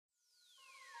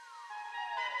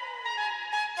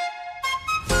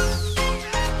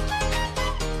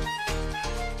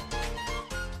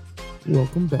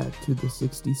Welcome back to the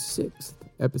 66th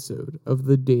episode of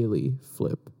the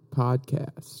DailyFlip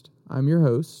podcast. I'm your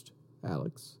host,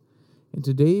 Alex, and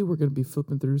today we're going to be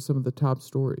flipping through some of the top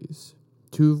stories,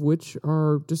 two of which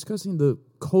are discussing the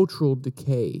cultural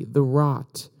decay, the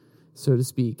rot, so to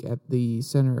speak, at the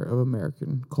center of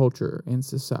American culture and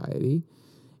society.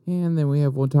 And then we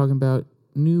have one talking about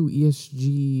new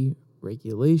ESG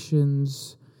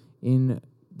regulations in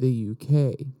the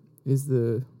UK. Is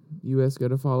the U.S.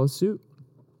 going to follow suit?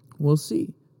 We'll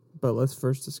see. But let's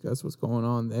first discuss what's going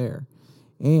on there.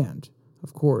 And,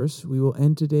 of course, we will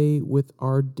end today with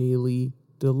our daily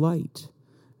delight,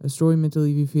 a story meant to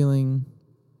leave you feeling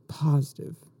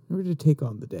positive, ready to take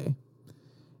on the day.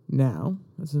 Now,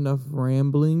 that's enough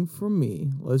rambling from me.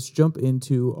 Let's jump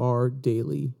into our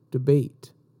daily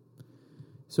debate.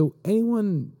 So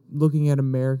anyone looking at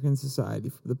American society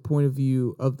from the point of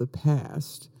view of the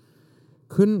past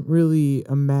couldn't really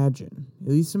imagine,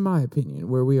 at least in my opinion,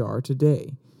 where we are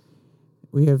today.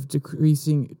 We have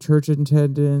decreasing church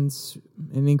attendance,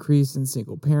 an increase in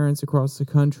single parents across the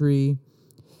country,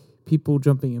 people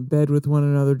jumping in bed with one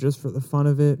another just for the fun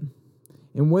of it.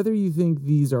 And whether you think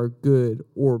these are good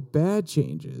or bad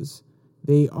changes,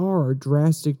 they are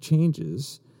drastic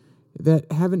changes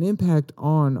that have an impact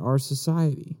on our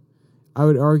society. I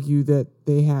would argue that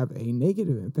they have a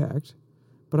negative impact,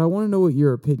 but I want to know what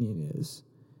your opinion is.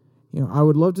 I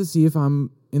would love to see if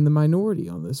I'm in the minority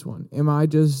on this one. Am I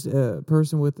just a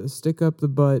person with a stick up the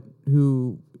butt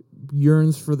who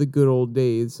yearns for the good old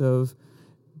days of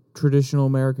traditional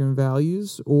American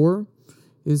values, or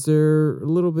is there a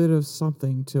little bit of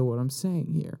something to what I'm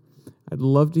saying here? I'd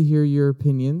love to hear your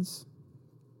opinions.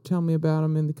 Tell me about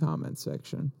them in the comments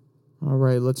section. All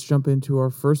right, let's jump into our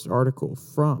first article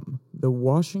from the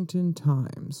Washington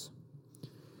Times.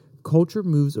 Culture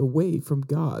moves away from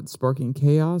God, sparking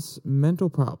chaos,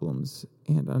 mental problems,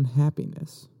 and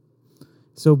unhappiness.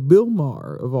 So Bill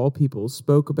Maher, of all people,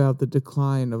 spoke about the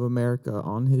decline of America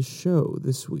on his show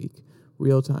this week,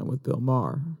 Real Time with Bill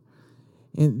Maher.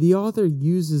 And the author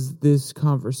uses this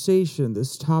conversation,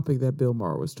 this topic that Bill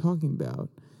Maher was talking about,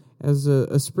 as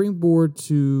a springboard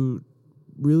to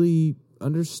really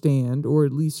understand, or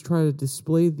at least try to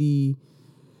display the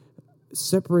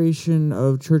separation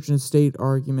of church and state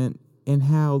argument, and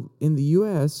how in the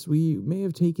U.S. we may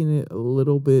have taken it a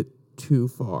little bit too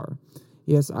far.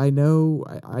 Yes, I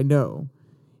know.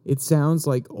 It sounds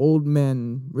like old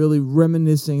men really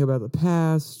reminiscing about the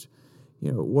past,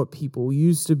 what people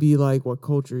used to be like, what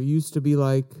culture used to be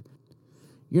like.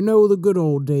 The good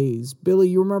old days. Billy,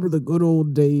 you remember the good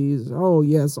old days? Oh,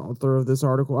 yes, author of this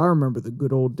article, I remember the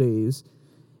good old days.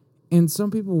 And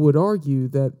some people would argue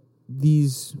that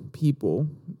these people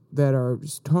that are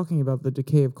just talking about the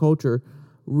decay of culture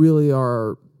really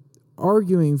are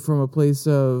arguing from a place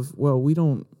of, well, we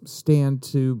don't stand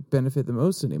to benefit the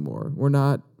most anymore. We're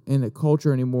not in a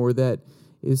culture anymore that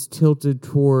is tilted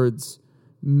towards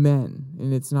men,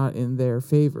 and it's not in their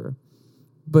favor.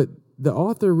 But the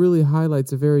author really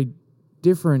highlights a very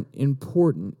different,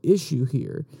 important issue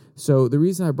here. So the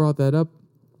reason I brought that up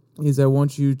is I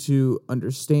want you to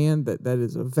understand that that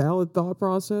is a valid thought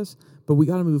process, but we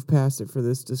got to move past it for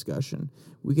this discussion.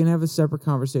 We can have a separate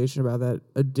conversation about that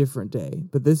a different day,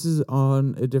 but this is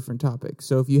on a different topic.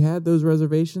 So if you had those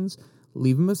reservations,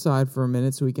 leave them aside for a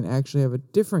minute so we can actually have a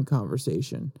different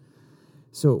conversation.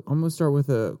 So I'm going to start with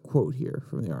a quote here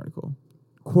from the article.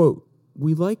 Quote,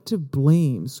 "We like to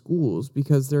blame schools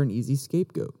because they're an easy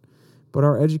scapegoat. But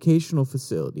our educational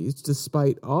facilities,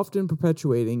 despite often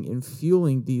perpetuating and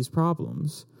fueling these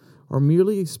problems, are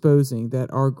merely exposing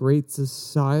that our great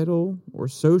societal or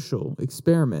social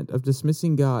experiment of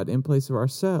dismissing God in place of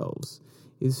ourselves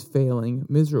is failing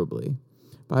miserably.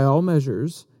 By all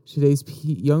measures, today's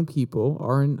young people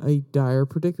are in a dire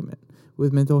predicament,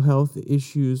 with mental health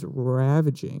issues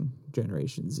ravaging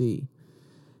Generation Z.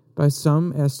 By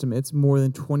some estimates, more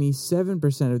than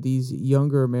 27% of these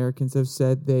younger Americans have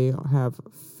said they have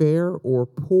fair or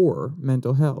poor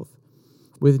mental health,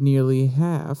 with nearly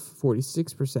half,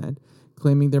 46%,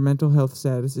 claiming their mental health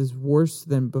status is worse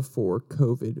than before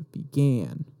COVID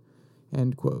began."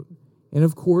 End quote. And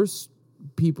of course,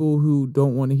 people who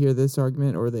don't want to hear this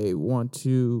argument, or they want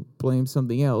to blame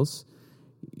something else,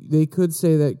 they could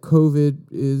say that COVID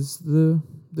is the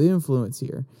influence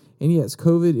here. And yes,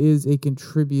 COVID is a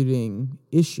contributing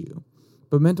issue,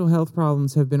 but mental health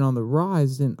problems have been on the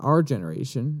rise in our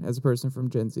generation, as a person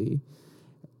from Gen Z,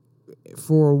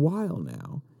 for a while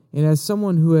now. And as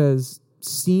someone who has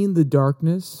seen the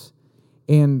darkness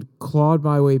and clawed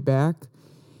my way back,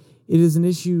 it is an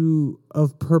issue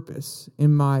of purpose,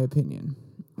 in my opinion.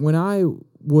 when I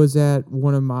was at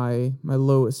one of my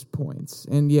lowest points,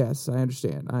 and yes, I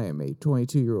understand, I am a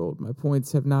 22-year-old. My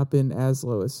points have not been as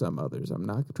low as some others. I'm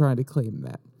not trying to claim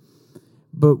that.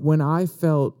 But when I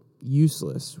felt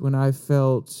useless, when I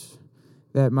felt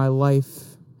that my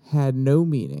life had no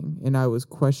meaning, and I was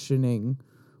questioning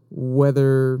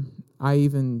whether I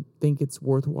even think it's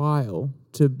worthwhile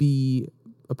to be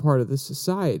a part of this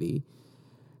society,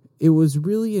 it was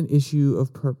really an issue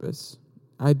of purpose.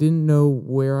 I didn't know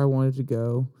where I wanted to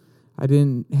go. I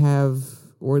didn't have,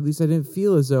 or at least I didn't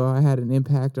feel as though I had an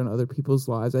impact on other people's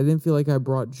lives. I didn't feel like I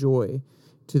brought joy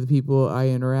to the people I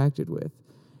interacted with.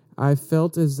 I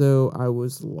felt as though I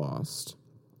was lost.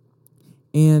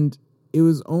 And it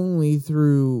was only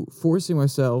through forcing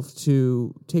myself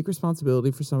to take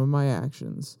responsibility for some of my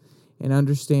actions and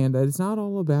understand that it's not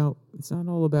all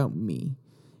about me.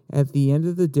 At the end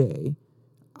of the day,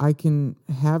 I can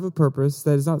have a purpose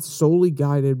that is not solely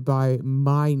guided by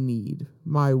my need,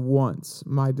 my wants,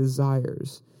 my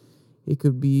desires. It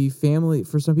could be family.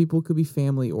 For some people, it could be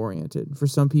family oriented. For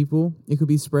some people, it could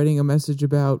be spreading a message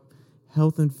about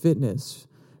health and fitness.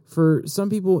 For some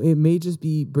people, it may just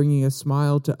be bringing a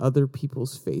smile to other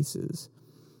people's faces.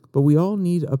 But we all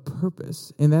need a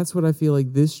purpose. And that's what I feel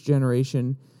like this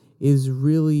generation is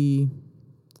really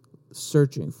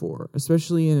searching for,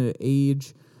 especially in an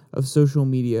age of social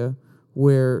media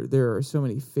where there are so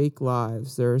many fake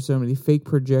lives, there are so many fake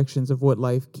projections of what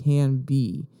life can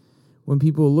be. When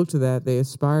people look to that, they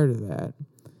aspire to that.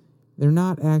 They're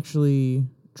not actually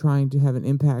trying to have an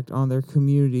impact on their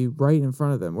community right in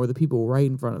front of them or the people right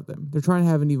in front of them. They're trying to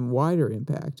have an even wider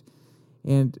impact,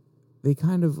 and they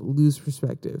kind of lose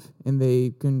perspective, and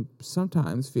they can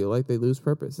sometimes feel like they lose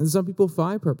purpose. And some people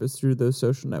find purpose through those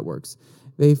social networks.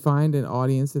 They find an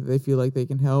audience that they feel like they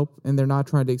can help, and they're not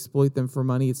trying to exploit them for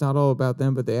money. It's not all about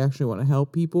them, but they actually want to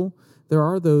help people. There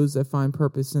are those that find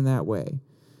purpose in that way.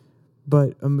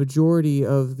 But a majority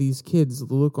of these kids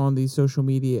look on these social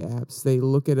media apps, they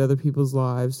look at other people's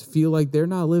lives, feel like they're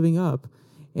not living up,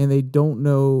 and they don't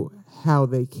know how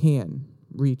they can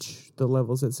reach the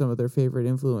levels that some of their favorite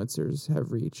influencers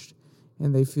have reached,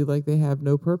 and they feel like they have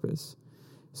no purpose.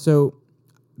 So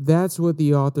that's what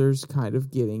the author's kind of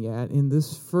getting at in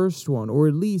this first one, or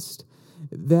at least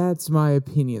that's my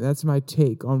opinion. That's my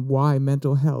take on why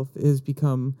mental health has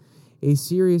become a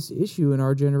serious issue in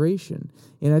our generation.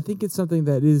 And I think it's something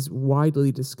that is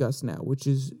widely discussed now, which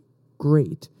is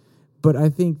great. But I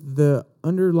think the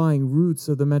underlying roots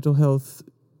of the mental health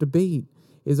debate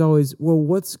is always, well,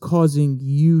 what's causing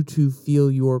you to feel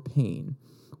your pain?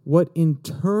 What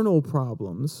internal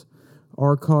problems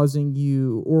are causing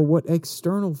you, or what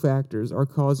external factors are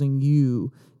causing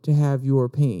you to have your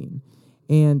pain?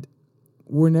 And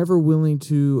we're never willing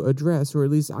to address, or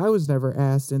at least I was never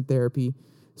asked in therapy,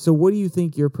 so what do you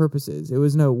think your purpose is? It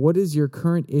was, no, what is your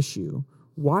current issue?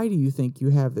 Why do you think you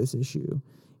have this issue?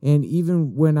 And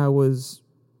even when I was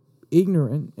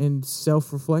ignorant and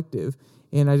self-reflective,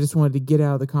 and I just wanted to get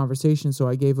out of the conversation, so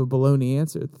I gave a baloney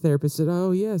answer, the therapist said,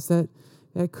 oh, yes, that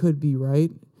could be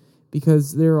right.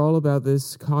 Because they're all about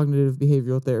this cognitive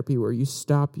behavioral therapy where you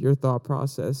stop your thought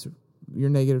process, your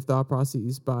negative thought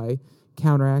processes, by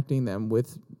counteracting them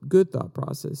with good thought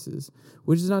processes,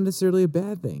 which is not necessarily a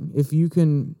bad thing. If you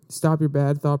can stop your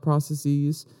bad thought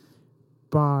processes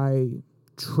by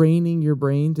training your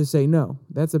brain to say, no,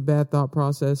 that's a bad thought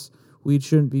process, we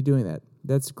shouldn't be doing that.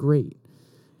 That's great.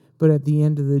 But at the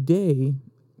end of the day,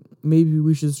 maybe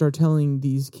we should start telling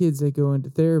these kids that go into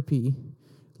therapy,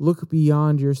 look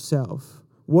beyond yourself.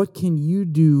 What can you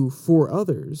do for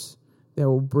others that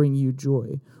will bring you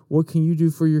joy? What can you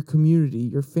do for your community,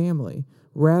 your family,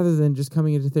 rather than just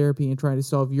coming into therapy and trying to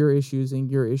solve your issues and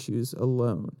your issues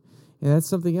alone? And that's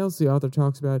something else the author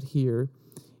talks about here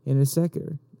in a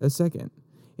second.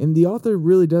 And the author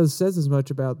really says as much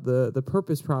about the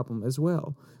purpose problem as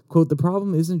well. Quote, the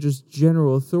problem isn't just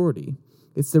general authority.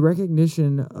 It's the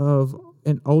recognition of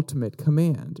an ultimate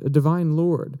command, a divine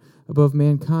Lord above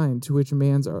mankind to which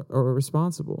humans are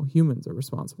responsible.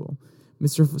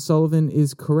 Mr. Sullivan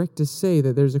is correct to say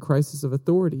that there's a crisis of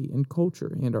authority in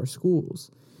culture and our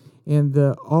schools. And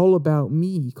the all about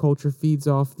me culture feeds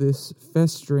off this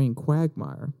festering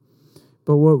quagmire.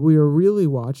 But what we are really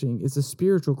watching is a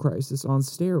spiritual crisis on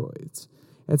steroids.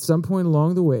 At some point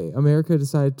along the way, America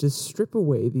decided to strip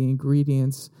away the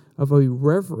ingredients of a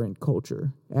reverent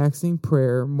culture, axing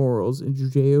prayer, morals, and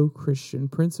Judeo-Christian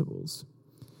principles.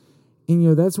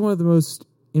 And, that's one of the most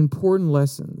important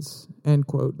lessons, end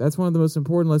quote. That's one of the most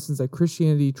important lessons that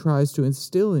Christianity tries to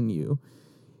instill in you.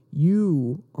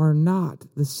 You are not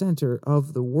the center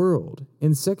of the world.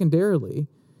 And secondarily,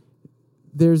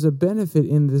 there's a benefit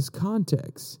in this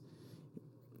context.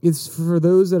 It's for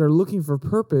those that are looking for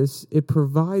purpose, it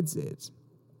provides it.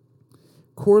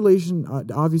 Correlation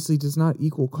obviously does not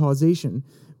equal causation,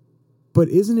 but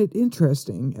isn't it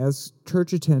interesting, as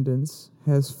church attendance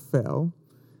has fell,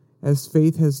 as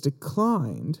faith has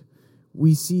declined,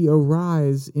 we see a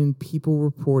rise in people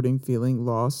reporting feeling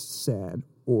lost, sad,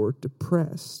 or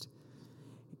depressed.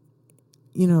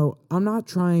 I'm not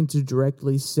trying to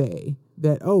directly say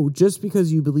that, just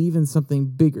because you believe in something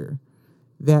bigger,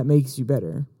 that makes you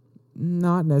better.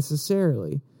 Not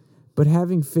necessarily. But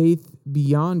having faith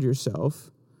beyond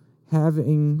yourself,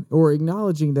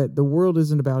 acknowledging that the world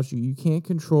isn't about you. You can't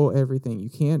control everything. You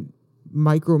can't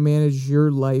micromanage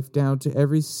your life down to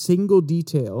every single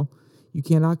detail. You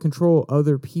cannot control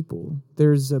other people.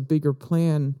 There's a bigger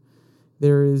plan.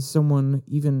 There is someone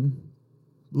even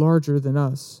larger than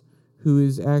us who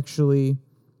is actually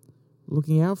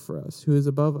looking out for us, who is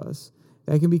above us.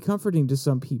 That can be comforting to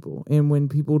some people. And when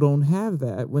people don't have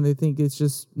that, when they think it's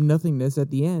just nothingness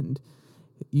at the end,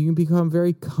 you can become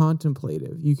very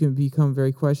contemplative. You can become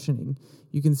very questioning.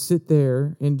 You can sit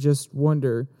there and just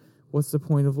wonder, what's the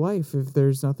point of life if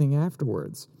there's nothing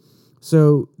afterwards?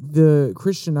 So the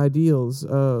Christian ideals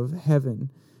of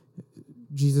heaven,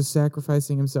 Jesus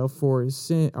sacrificing himself for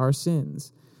our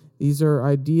sins, these are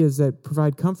ideas that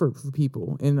provide comfort for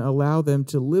people and allow them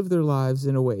to live their lives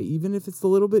in a way, even if it's a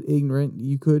little bit ignorant.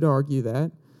 You could argue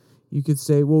that. You could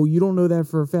say, well, you don't know that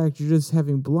for a fact. You're just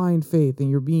having blind faith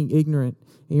and you're being ignorant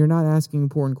and you're not asking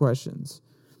important questions.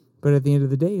 But at the end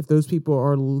of the day, if those people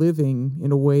are living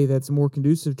in a way that's more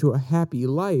conducive to a happy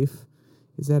life,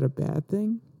 is that a bad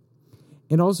thing?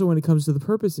 And also when it comes to the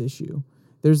purpose issue,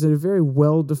 there's a very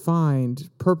well-defined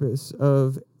purpose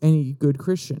of any good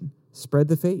Christian. Spread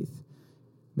the faith.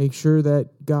 Make sure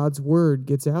that God's word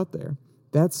gets out there.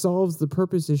 That solves the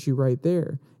purpose issue right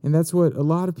there. And that's what a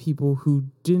lot of people who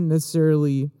didn't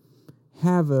necessarily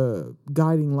have a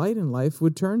guiding light in life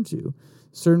would turn to.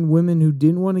 Certain women who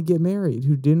didn't want to get married,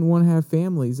 who didn't want to have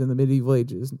families in the medieval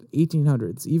ages,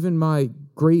 1800s. Even my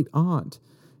great aunt,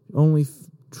 only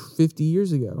 50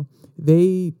 years ago,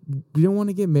 they didn't want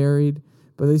to get married,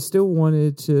 but they still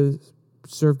wanted to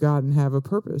serve God and have a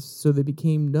purpose. So they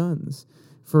became nuns.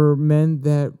 For men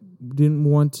that didn't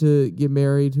want to get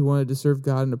married, who wanted to serve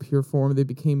God in a pure form, they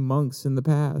became monks in the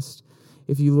past.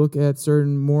 If you look at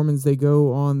certain Mormons, they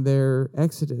go on their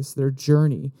exodus, their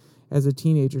journey as a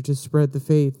teenager to spread the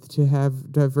faith, to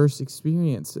have diverse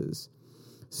experiences.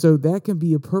 So that can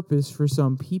be a purpose for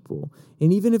some people.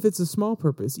 And even if it's a small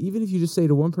purpose, even if you just say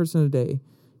to one person a day,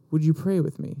 would you pray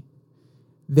with me?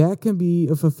 That can be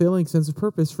a fulfilling sense of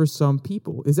purpose for some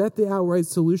people. Is that the outright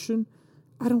solution?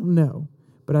 I don't know.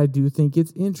 But I do think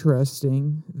it's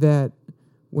interesting that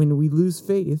when we lose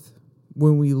faith,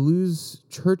 when we lose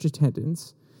church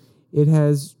attendance, it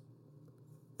has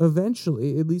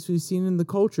eventually, at least we've seen in the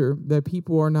culture, that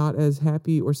people are not as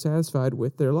happy or satisfied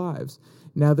with their lives.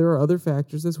 Now, there are other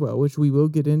factors as well, which we will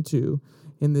get into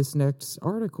in this next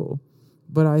article.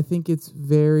 But I think it's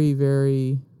very,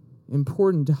 very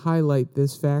important to highlight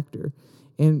this factor.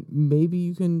 And maybe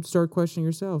you can start questioning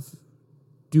yourself.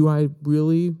 Do I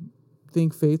really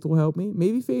think faith will help me?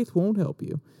 Maybe faith won't help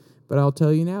you. But I'll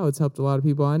tell you now, it's helped a lot of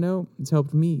people I know. It's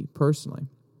helped me personally.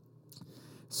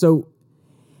 So,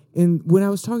 when I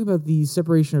was talking about the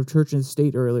separation of church and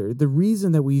state earlier, the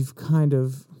reason that we've kind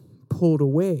of pulled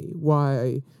away,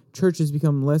 why church has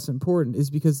become less important, is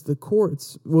because the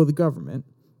courts, well, the government,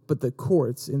 but the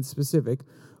courts in specific,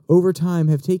 over time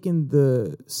have taken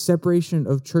the separation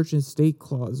of church and state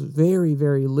clause very,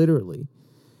 very literally.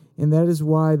 And that is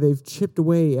why they've chipped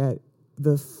away at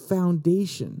the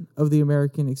foundation of the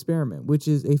American experiment, which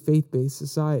is a faith-based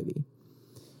society.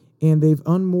 And they've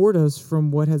unmoored us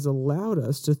from what has allowed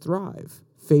us to thrive: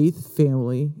 faith,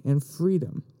 family, and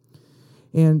freedom.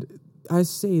 And I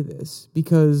say this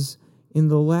because in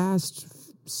the last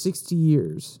 60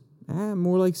 years,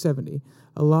 more like 70,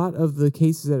 a lot of the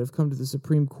cases that have come to the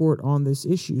Supreme Court on this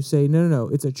issue say, no,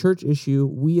 it's a church issue.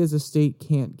 We as a state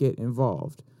can't get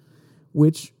involved,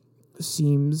 which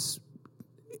seems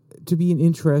to be an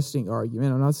interesting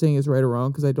argument. I'm not saying it's right or wrong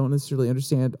because I don't necessarily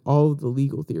understand all of the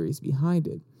legal theories behind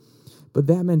it. But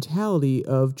that mentality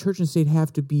of church and state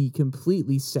have to be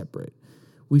completely separate.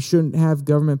 We shouldn't have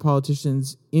government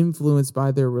politicians influenced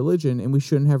by their religion, and we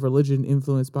shouldn't have religion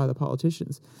influenced by the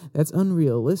politicians. That's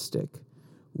unrealistic.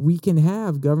 We can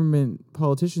have government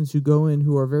politicians who go in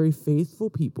who are very faithful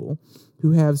people,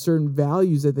 who have certain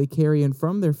values that they carry in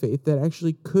from their faith that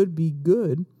actually could be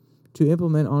good to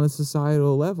implement on a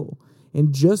societal level.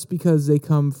 And just because they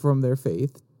come from their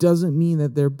faith doesn't mean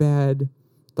that they're bad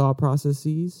thought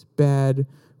processes, bad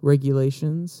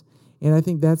regulations. And I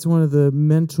think that's one of the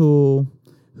mental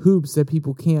hoops that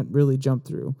people can't really jump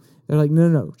through. They're like,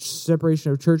 no,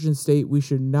 separation of church and state. We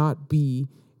should not be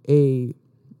a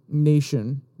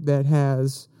nation that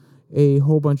has a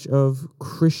whole bunch of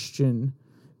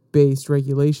Christian-based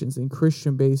regulations and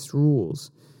Christian-based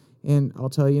rules. And I'll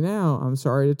tell you now, I'm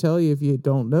sorry to tell you if you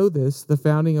don't know this, the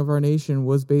founding of our nation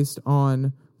was based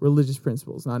on religious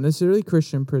principles, not necessarily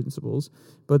Christian principles,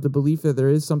 but the belief that there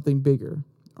is something bigger.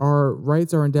 Our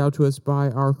rights are endowed to us by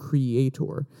our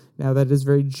Creator. Now, that is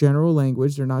very general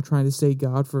language. They're not trying to say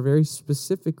God for a very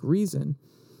specific reason,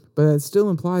 but that still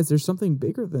implies there's something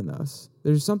bigger than us.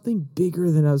 There's something bigger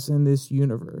than us in this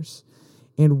universe,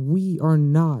 and we are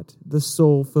not the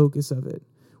sole focus of it.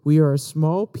 We are a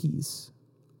small piece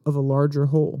of a larger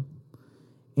whole.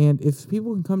 And if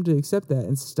people can come to accept that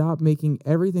and stop making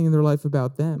everything in their life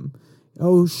about them,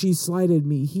 oh, she slighted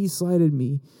me, he slighted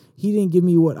me, he didn't give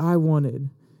me what I wanted,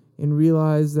 and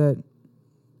realize that,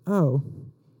 oh,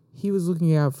 he was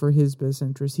looking out for his best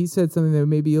interest. He said something that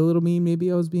may be a little mean,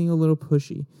 maybe I was being a little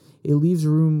pushy. It leaves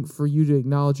room for you to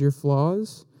acknowledge your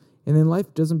flaws, and then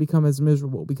life doesn't become as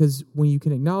miserable, because when you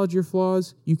can acknowledge your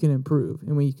flaws, you can improve.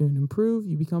 And when you can improve,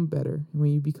 you become better. And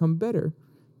when you become better,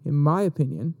 in my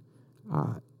opinion,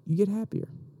 you get happier.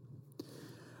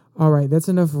 All right, that's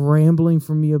enough rambling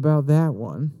from me about that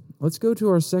one. Let's go to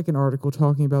our second article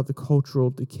talking about the cultural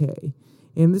decay.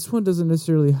 And this one doesn't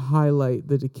necessarily highlight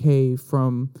the decay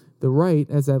from the right,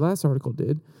 as that last article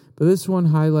did, but this one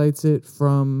highlights it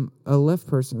from a left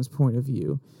person's point of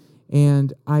view.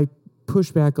 And I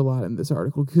push back a lot in this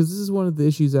article because this is one of the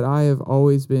issues that I have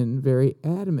always been very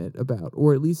adamant about,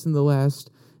 or at least in the last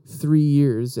 3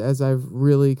 years as I've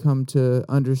really come to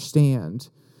understand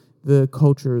the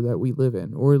culture that we live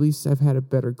in, or at least I've had a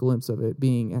better glimpse of it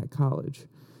being at college.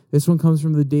 This one comes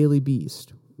from the Daily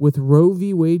Beast. With Roe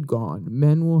v. Wade gone,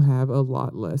 men will have a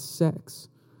lot less sex.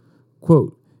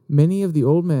 Quote, many of the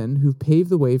old men who've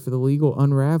paved the way for the legal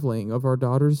unraveling of our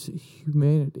daughter's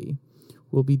humanity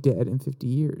will be dead in 50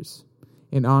 years.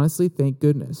 And honestly, thank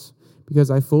goodness,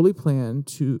 because I fully plan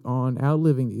on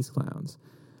outliving these clowns.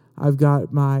 I've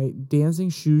got my dancing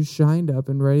shoes shined up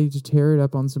and ready to tear it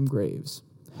up on some graves.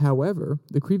 However,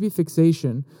 the creepy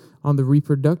fixation on the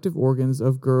reproductive organs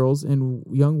of girls and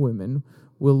young women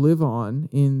will live on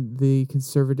in the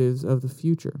conservatives of the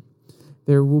future.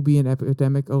 There will be an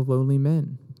epidemic of lonely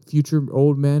men. Future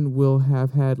old men will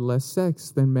have had less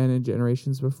sex than men in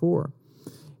generations before,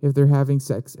 if they're having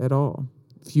sex at all.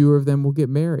 Fewer of them will get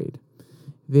married.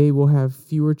 They will have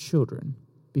fewer children,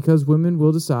 because women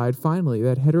will decide finally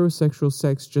that heterosexual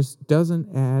sex just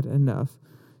doesn't add enough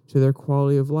to their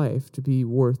quality of life to be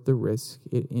worth the risk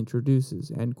it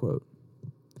introduces, end quote.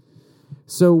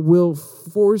 So will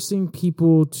forcing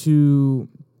people to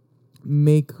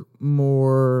make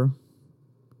more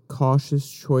cautious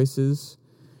choices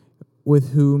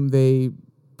with whom they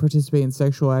participate in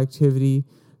sexual activity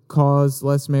cause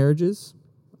less marriages?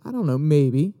 I don't know,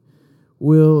 maybe.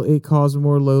 Will it cause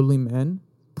more lonely men?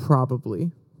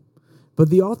 Probably. But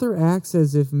the author acts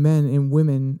as if men and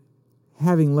women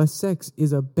having less sex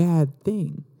is a bad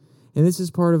thing. And this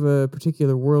is part of a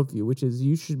particular worldview, which is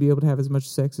you should be able to have as much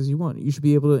sex as you want. You should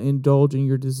be able to indulge in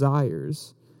your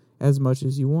desires as much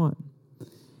as you want.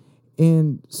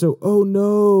 And so, oh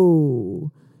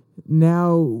no,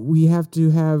 now we have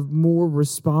to have more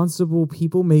responsible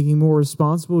people making more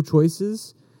responsible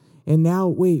choices. And now,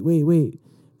 wait.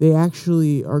 They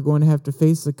actually are going to have to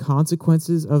face the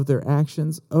consequences of their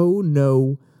actions. Oh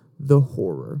no, the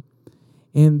horror.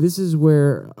 And this is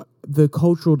where the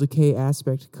cultural decay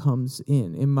aspect comes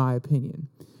in my opinion.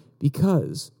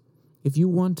 Because if you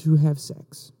want to have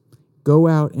sex, go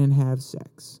out and have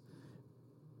sex.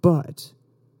 But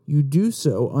you do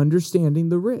so understanding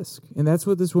the risk. And that's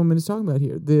what this woman is talking about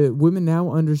here. The women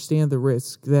now understand the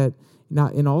risk that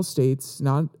not in all states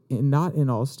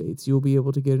you'll be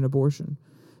able to get an abortion.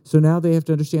 So now they have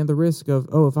to understand the risk of,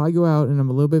 if I go out and I'm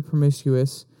a little bit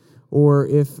promiscuous, or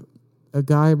if a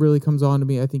guy really comes on to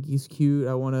me, I think he's cute,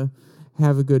 I want to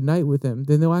have a good night with him,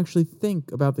 then they'll actually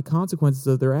think about the consequences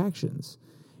of their actions.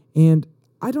 And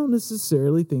I don't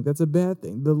necessarily think that's a bad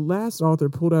thing. The last author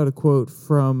pulled out a quote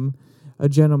from a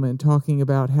gentleman talking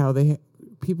about how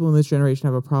people in this generation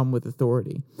have a problem with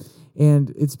authority.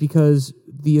 And it's because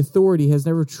the authority has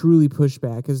never truly pushed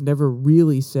back, has never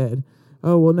really said,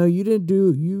 oh, well, no, you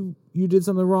did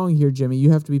something wrong here, Jimmy.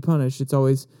 You have to be punished. It's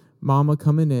always mama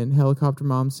coming in, helicopter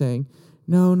mom saying,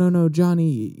 no,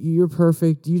 Johnny, you're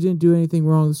perfect. You didn't do anything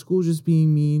wrong. The school's just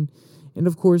being mean. And,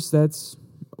 of course, that's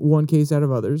one case out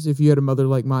of others. If you had a mother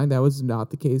like mine, that was not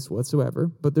the case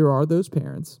whatsoever. But there are those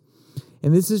parents.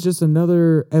 And this is just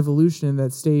another evolution in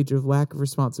that stage of lack of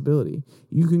responsibility.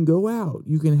 You can go out,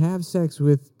 you can have sex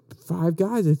with 5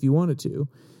 guys if you wanted to.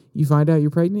 You find out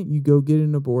you're pregnant, you go get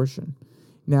an abortion.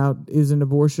 Now, is an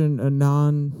abortion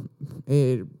an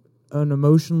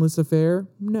emotionless affair?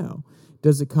 No.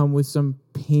 Does it come with some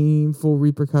painful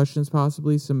repercussions,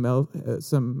 possibly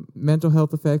some mental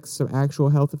health effects, some actual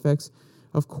health effects?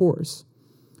 Of course.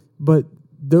 But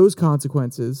those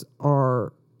consequences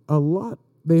are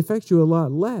they affect you a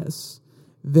lot less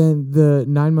than the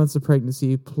 9 months of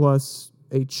pregnancy plus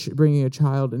bringing a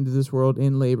child into this world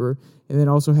in labor and then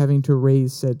also having to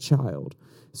raise said child.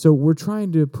 So we're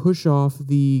trying to push off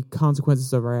the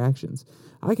consequences of our actions.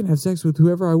 I can have sex with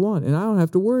whoever I want, and I don't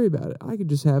have to worry about it. I could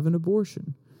just have an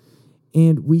abortion.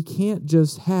 And we can't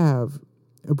just have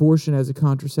abortion as a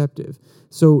contraceptive.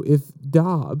 So if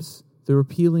Dobbs, the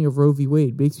repealing of Roe v.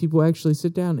 Wade, makes people actually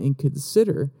sit down and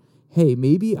consider, hey,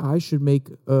 maybe I should make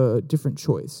a different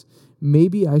choice.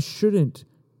 Maybe I shouldn't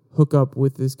hook up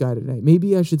with this guy tonight.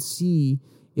 Maybe I should see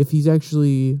if he's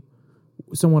actually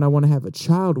someone I want to have a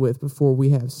child with before we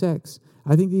have sex.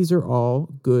 I think these are all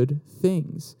good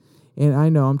things. And I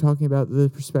know I'm talking about the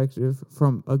perspective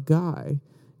from a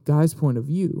guy's point of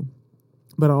view.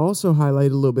 But I'll also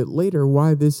highlight a little bit later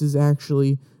why this is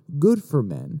actually good for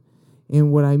men.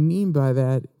 And what I mean by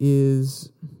that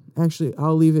is, actually,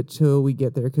 I'll leave it till we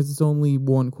get there because it's only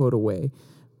one quote away.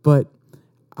 But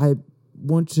I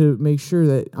want to make sure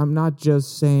that I'm not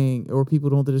just saying, or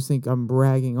people don't just think I'm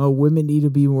bragging, oh, women need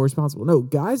to be more responsible. No,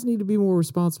 guys need to be more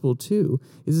responsible too.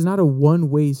 This is not a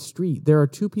one-way street. There are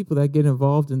 2 people that get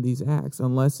involved in these acts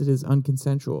unless it is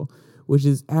unconsensual, which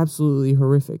is absolutely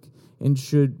horrific and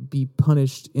should be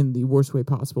punished in the worst way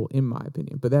possible, in my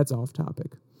opinion. But that's off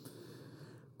topic.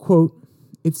 Quote,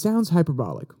 it sounds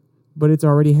hyperbolic, but it's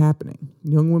already happening.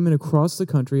 Young women across the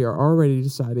country are already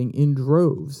deciding in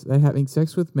droves that having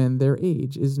sex with men their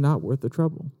age is not worth the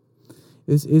trouble.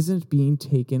 This isn't being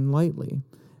taken lightly.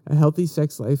 A healthy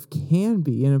sex life can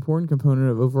be an important component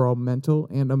of overall mental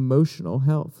and emotional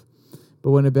health.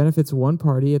 But when it benefits one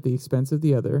party at the expense of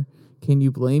the other, can you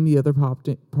blame the other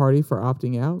party for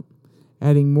opting out?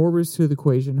 Adding more risk to the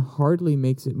equation hardly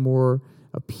makes it more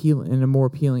appealing and a more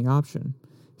appealing option.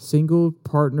 Single,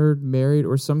 partnered, married,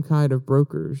 or some kind of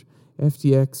brokers,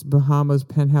 FTX, Bahamas,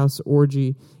 penthouse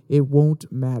orgy, it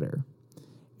won't matter.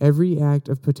 Every act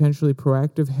of potentially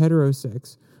proactive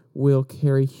heterosex will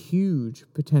carry huge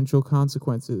potential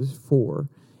consequences for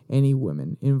any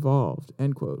women involved,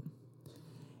 end quote.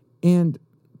 And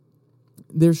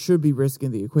there should be risk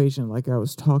in the equation, like I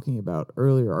was talking about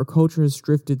earlier. Our culture has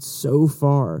drifted so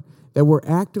far that we're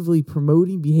actively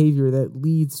promoting behavior that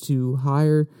leads to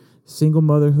higher single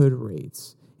motherhood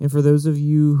rates. And for those of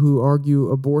you who argue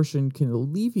abortion can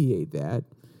alleviate that,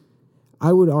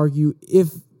 I would argue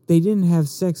if they didn't have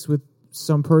sex with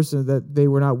some person that they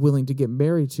were not willing to get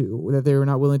married to, or that they were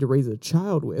not willing to raise a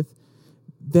child with,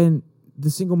 then the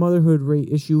single motherhood rate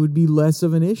issue would be less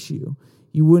of an issue.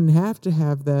 You wouldn't have to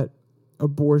have that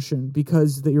abortion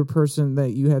because your person that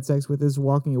you had sex with is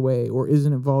walking away or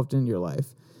isn't involved in your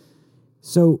life.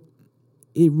 So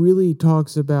it really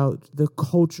talks about the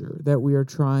culture that we are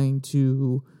trying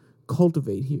to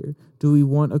cultivate here. Do we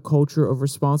want a culture of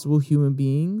responsible human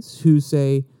beings who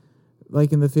say,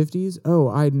 like in the 50s, oh,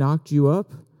 I knocked you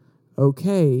up?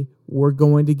 Okay, we're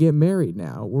going to get married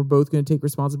now. We're both going to take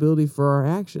responsibility for our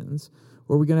actions.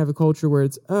 Or are we going to have a culture where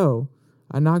it's, oh,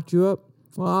 I knocked you up?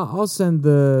 Well, I'll send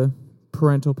the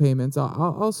parental payments.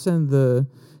 I'll send the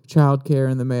child care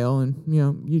in the mail, and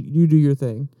you do your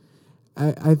thing.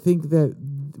 I think that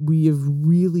we have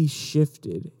really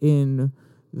shifted in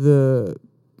the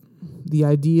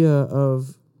idea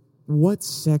of what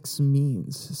sex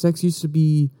means. Sex used to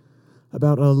be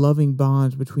about a loving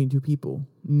bond between 2 people.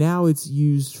 Now it's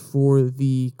used for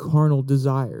the carnal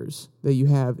desires that you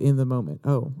have in the moment.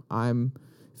 Oh, I'm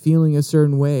feeling a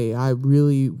certain way. I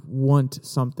really want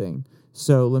something.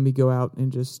 So let me go out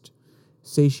and just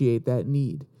satiate that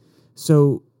need.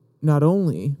 So not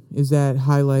only is that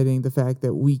highlighting the fact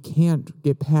that we can't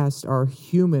get past our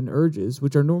human urges,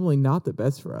 which are normally not the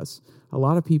best for us. A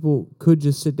lot of people could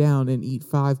just sit down and eat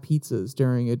 5 pizzas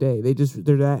during a day.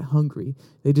 They're that hungry.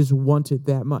 They just want it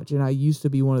that much. And I used to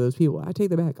be one of those people. I take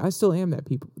that back. I still am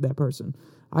that person.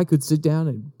 I could sit down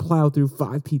and plow through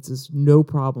 5 pizzas, no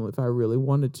problem, if I really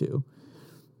wanted to.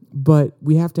 But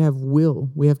we have to have will.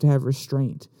 We have to have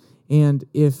restraint. And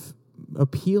if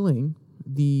appealing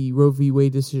the Roe v.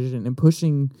 Wade decision and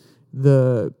pushing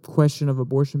the question of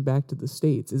abortion back to the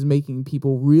states is making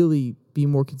people really be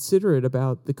more considerate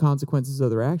about the consequences of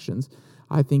their actions,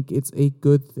 I think it's a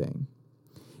good thing.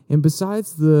 And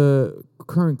besides the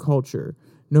current culture,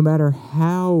 no matter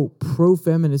how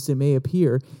pro-feminist it may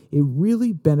appear, it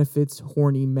really benefits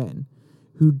horny men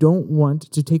who don't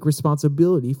want to take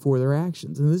responsibility for their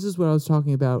actions. And this is what I was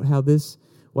talking about, how this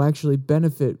will actually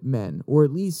benefit men, or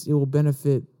at least it will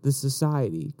benefit the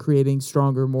society, creating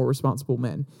stronger, more responsible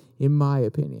men, in my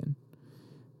opinion.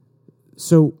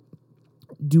 So,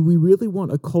 do we really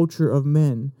want a culture of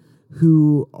men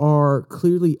who are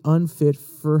clearly unfit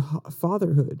for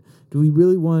fatherhood? Do we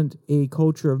really want a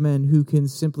culture of men who can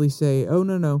simply say, oh,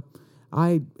 no,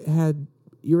 I had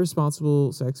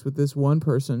irresponsible sex with this one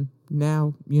person.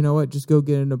 Now, you know what? Just go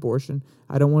get an abortion.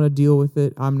 I don't want to deal with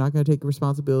it. I'm not going to take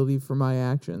responsibility for my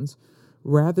actions.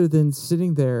 Rather than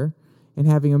sitting there and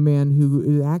having a man who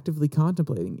is actively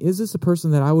contemplating, is this a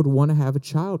person that I would want to have a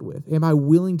child with? Am I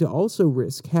willing to also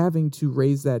risk having to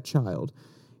raise that child?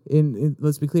 And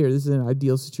let's be clear, this is an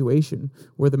ideal situation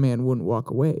where the man wouldn't walk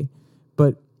away.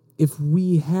 But if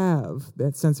we have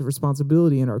that sense of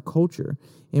responsibility in our culture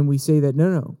and we say that,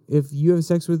 no, if you have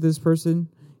sex with this person,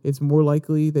 it's more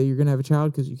likely that you're going to have a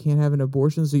child because you can't have an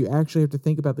abortion, so you actually have to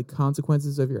think about the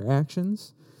consequences of your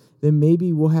actions, then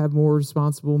maybe we'll have more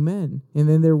responsible men, and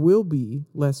then there will be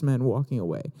less men walking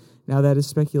away. Now, that is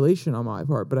speculation on my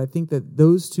part, but I think that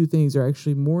those two things are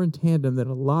actually more in tandem than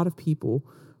a lot of people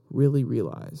really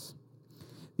realize.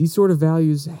 These sort of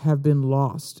values have been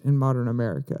lost in modern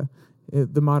America,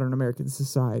 the modern American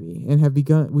society, and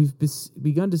we've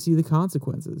begun to see the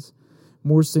consequences.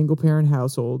 More single-parent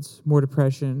households, more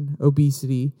depression,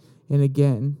 obesity, and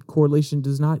again, correlation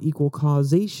does not equal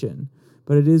causation,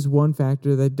 but it is one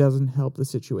factor that doesn't help the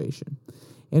situation.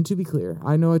 And to be clear,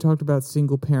 I know I talked about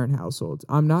single-parent households.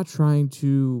 I'm not trying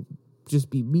to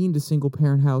just be mean to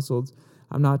single-parent households.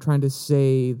 I'm not trying to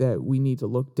say that we need to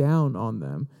look down on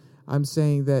them. I'm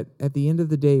saying that at the end of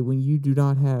the day, when you do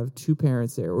not have two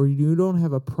parents there, or you don't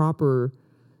have a proper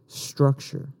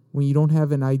structure, when you don't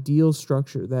have an ideal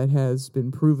structure that has been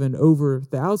proven over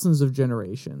thousands of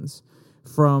generations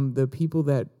from the people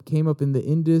that came up in the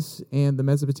Indus and the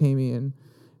Mesopotamian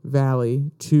Valley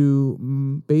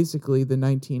to basically the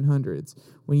 1900s,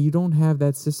 when you don't have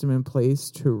that system in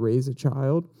place to raise a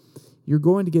child, you're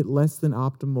going to get less than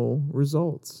optimal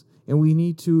results. And we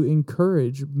need to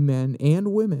encourage men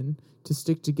and women to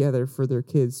stick together for their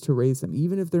kids, to raise them,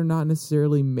 even if they're not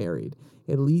necessarily married.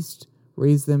 At least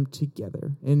raise them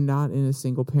together and not in a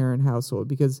single-parent household,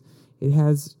 because it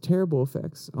has terrible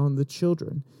effects on the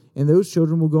children. And those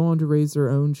children will go on to raise their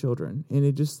own children, and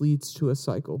it just leads to a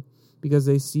cycle because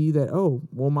they see that, oh,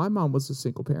 well, my mom was a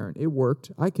single parent. It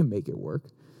worked. I can make it work.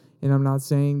 And I'm not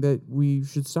saying that we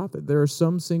should stop it. There are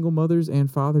some single mothers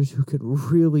and fathers who could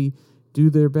really do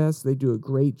their best. They do a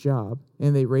great job,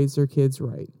 and they raise their kids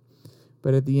right.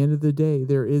 But at the end of the day,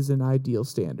 there is an ideal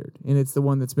standard, and it's the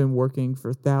one that's been working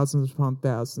for thousands upon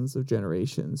thousands of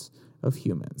generations of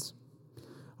humans.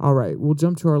 All right, we'll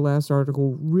jump to our last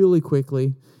article really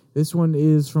quickly. This one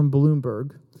is from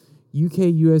Bloomberg.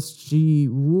 UK USG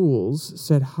rules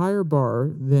set higher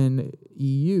bar than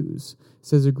EU's,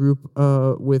 says a group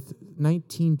with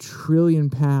 £19 trillion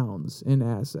in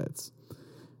assets.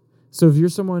 So if you're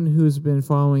someone who's been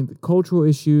following the cultural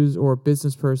issues or a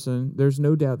business person, there's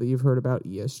no doubt that you've heard about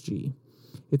ESG.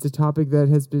 It's a topic that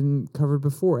has been covered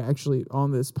before, actually,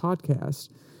 on this podcast.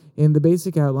 And the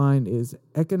basic outline is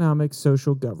economic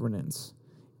social governance.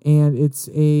 And it's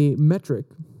a metric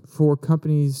for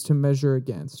companies to measure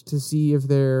against, to see if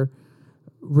they're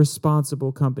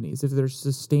responsible companies, if they're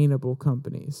sustainable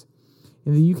companies.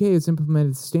 In the UK, it's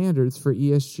implemented standards for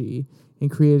ESG and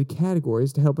created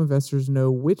categories to help investors know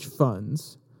which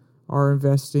funds are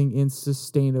investing in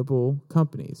sustainable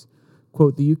companies.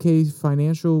 Quote, the UK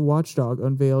financial watchdog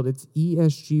unveiled its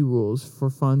ESG rules for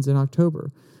funds in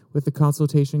October, with the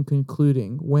consultation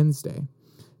concluding Wednesday.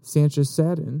 Sanchez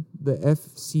Sadin, the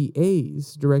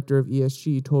FCA's director of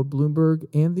ESG, told Bloomberg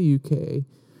and the UK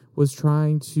was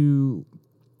trying to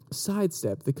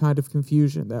sidestep the kind of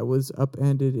confusion that was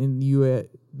upended in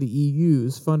the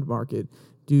EU's fund market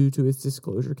due to its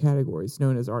disclosure categories,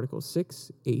 known as Articles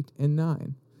 6, 8, and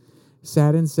 9.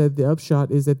 Sadin said the upshot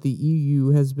is that the EU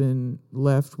has been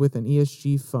left with an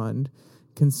ESG fund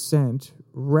consent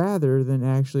rather than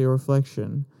actually a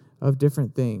reflection of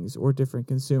different things or different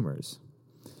consumers.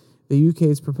 The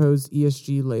UK's proposed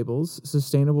ESG labels,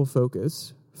 sustainable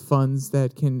focus, funds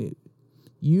that can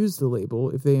use the label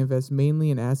if they invest mainly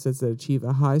in assets that achieve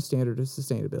a high standard of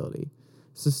sustainability.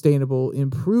 Sustainable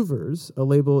improvers, a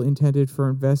label intended for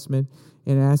investment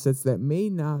in assets that may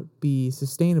not be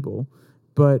sustainable,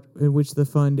 but in which the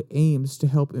fund aims to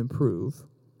help improve.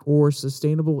 Or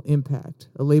sustainable impact,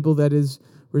 a label that is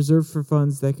reserved for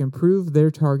funds that can prove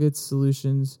their target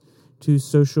solutions to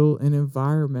social and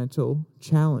environmental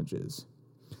challenges.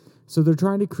 So they're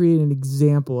trying to create an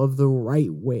example of the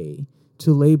right way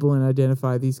to label and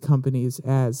identify these companies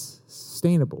as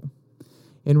sustainable.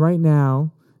 And right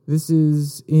now, this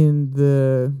is in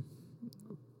the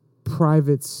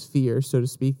private sphere, so to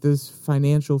speak, those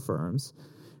financial firms.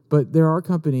 But there are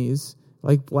companies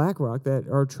like BlackRock that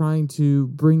are trying to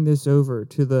bring this over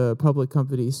to the public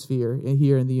company sphere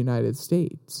here in the United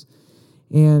States.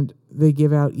 And they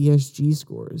give out ESG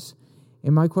scores.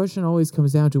 And my question always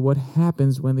comes down to what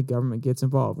happens when the government gets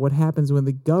involved. What happens when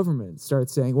the government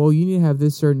starts saying, well, you need to have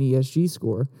this certain ESG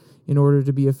score in order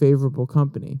to be a favorable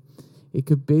company. It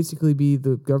could basically be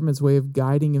the government's way of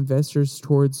guiding investors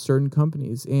towards certain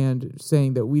companies and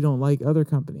saying that we don't like other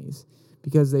companies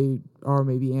because they are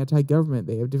maybe anti-government.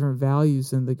 They have different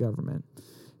values than the government.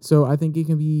 So I think it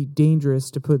can be dangerous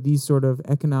to put these sort of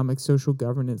economic social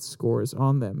governance scores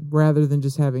on them rather than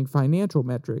just having financial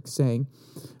metrics saying,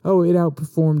 oh, it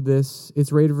outperformed this,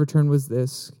 its rate of return was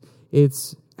this,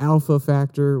 its alpha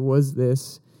factor was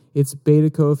this, its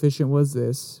beta coefficient was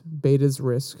this, beta's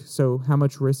risk, so how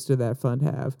much risk did that fund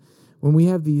have? When we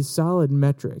have these solid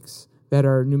metrics that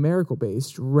are numerical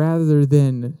based rather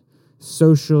than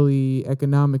socially,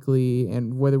 economically,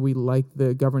 and whether we like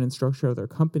the governance structure of their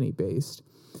company based,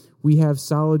 we have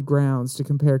solid grounds to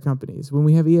compare companies. When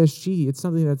we have ESG, it's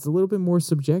something that's a little bit more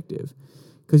subjective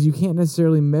because you can't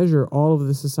necessarily measure all of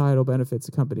the societal benefits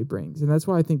a company brings. And that's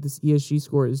why I think this ESG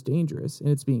score is dangerous, and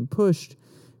it's being pushed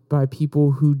by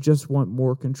people who just want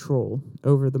more control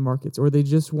over the markets, or they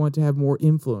just want to have more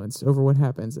influence over what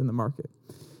happens in the market.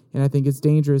 And I think it's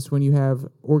dangerous when you have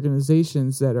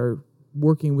organizations that are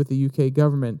working with the UK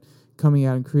government coming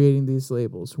out and creating these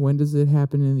labels. When does it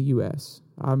happen in the US?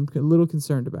 I'm a little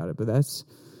concerned about it, but that's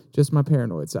just my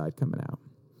paranoid side coming out.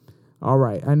 All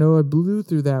right, I know I blew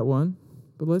through that one,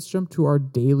 but let's jump to our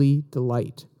daily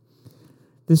delight.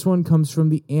 This one comes from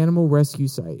the animal rescue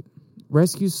site.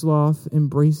 Rescue sloth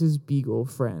embraces beagle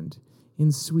friend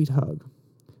in sweet hug.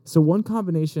 So one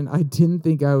combination I didn't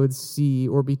think I would see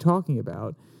or be talking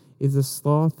about is a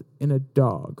sloth and a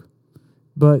dog.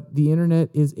 But the internet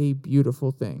is a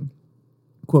beautiful thing.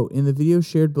 Quote, in the video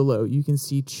shared below, you can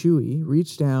see Chewy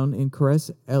reach down and caress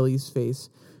Ellie's face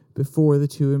before the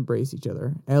two embrace each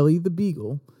other. Ellie, the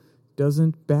beagle,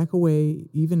 doesn't back away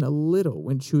even a little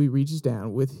when Chewy reaches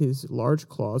down with his large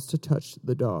claws to touch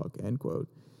the dog, end quote.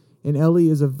 And Ellie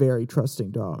is a very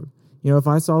trusting dog. You know, if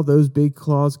I saw those big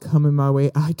claws coming my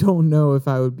way, I don't know if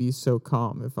I would be so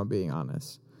calm, if I'm being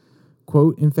honest.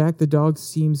 Quote, in fact, the dog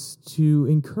seems to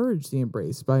encourage the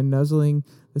embrace by nuzzling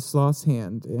the sloth's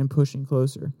hand and pushing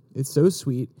closer. It's so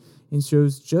sweet and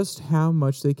shows just how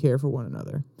much they care for one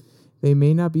another. They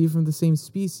may not be from the same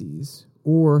species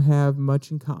or have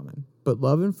much in common, but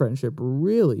love and friendship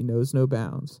really knows no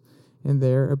bounds, and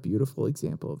they're a beautiful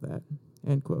example of that,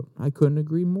 end quote. I couldn't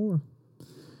agree more.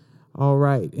 All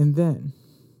right, and then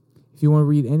if you want to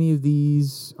read any of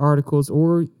these articles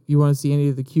or you want to see any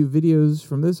of the cute videos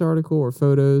from this article or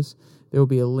photos, there will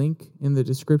be a link in the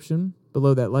description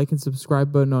below that like and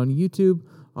subscribe button on YouTube.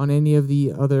 On any of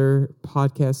the other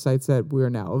podcast sites that we are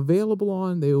now available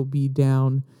on, they will be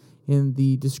down in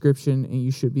the description, and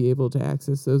you should be able to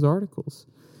access those articles.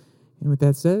 And with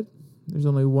that said, there's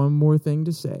only one more thing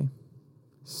to say.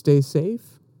 Stay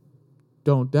safe.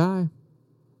 Don't die.